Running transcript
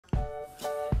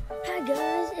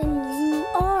guys, and you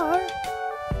are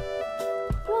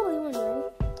probably wondering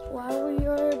why we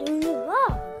are doing this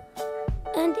vlog.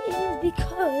 And it is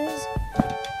because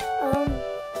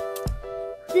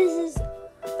this is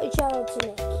a shout out to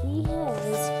Nick.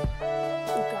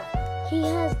 He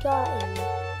has gotten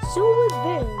so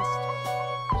advanced.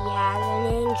 He has an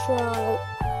intro.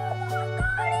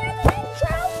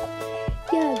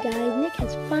 Yeah, guys, Nick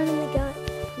has finally got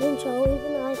an intro,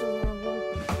 even though I don't have one.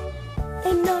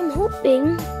 And I'm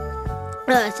hoping,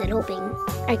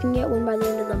 I can get one by the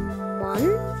end of the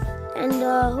month. And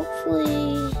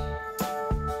hopefully,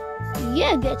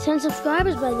 yeah, get 10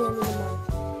 subscribers by the end of the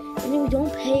month. And then we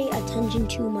don't pay attention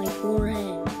to my forehead. I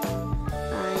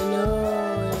know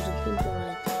there's a pimple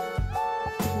right there.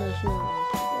 No, it's not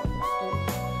a pimple.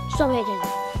 Just don't pay attention.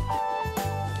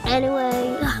 Anyway,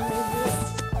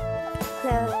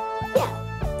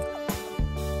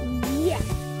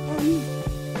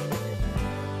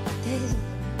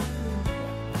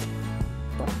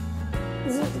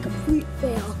 this is a complete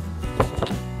fail.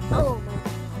 Oh my.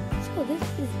 So this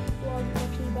is vlog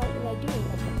actually about what I do in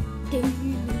my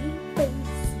daily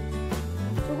basis.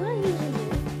 So what I usually do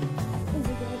is I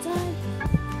go outside,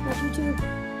 watch YouTube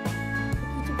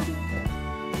video,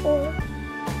 or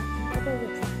I go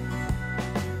this.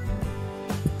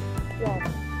 Wow.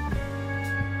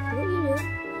 So what you do is you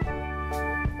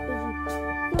go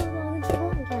along into the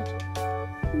water catch.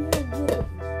 You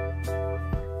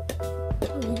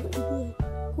have good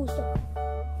cool stuff.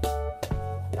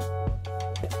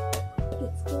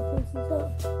 Get skill points and stuff.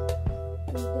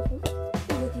 And different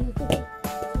types.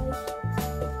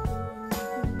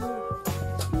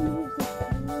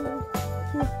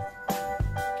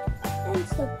 And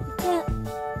stuff like that.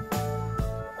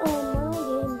 My own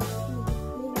game.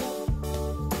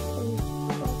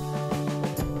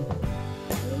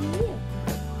 And yeah.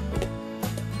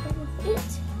 That was it.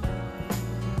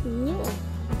 Yeah.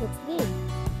 That's the game.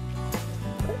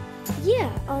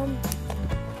 Yeah,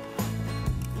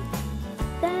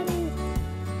 that is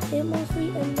it mostly,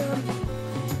 and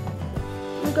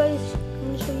you guys, I'm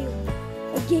gonna show you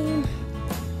a game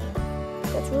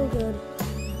that's really good,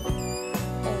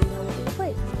 and I'm gonna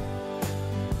play it.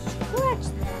 Scratch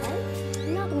that.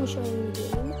 I'm not gonna show you the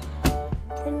game,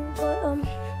 but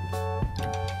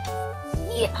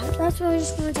yeah, that's what I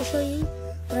just wanted to show you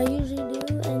what I usually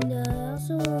do, and I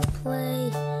also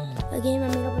play a game I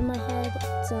made up in my head.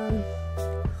 It's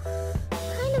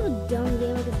kind of a dumb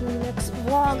game. I guess in the next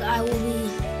vlog I will be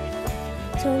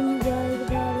telling you guys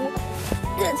about it.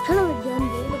 It's kind of a dumb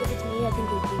game, but if it's made, I think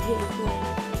it would be really cool.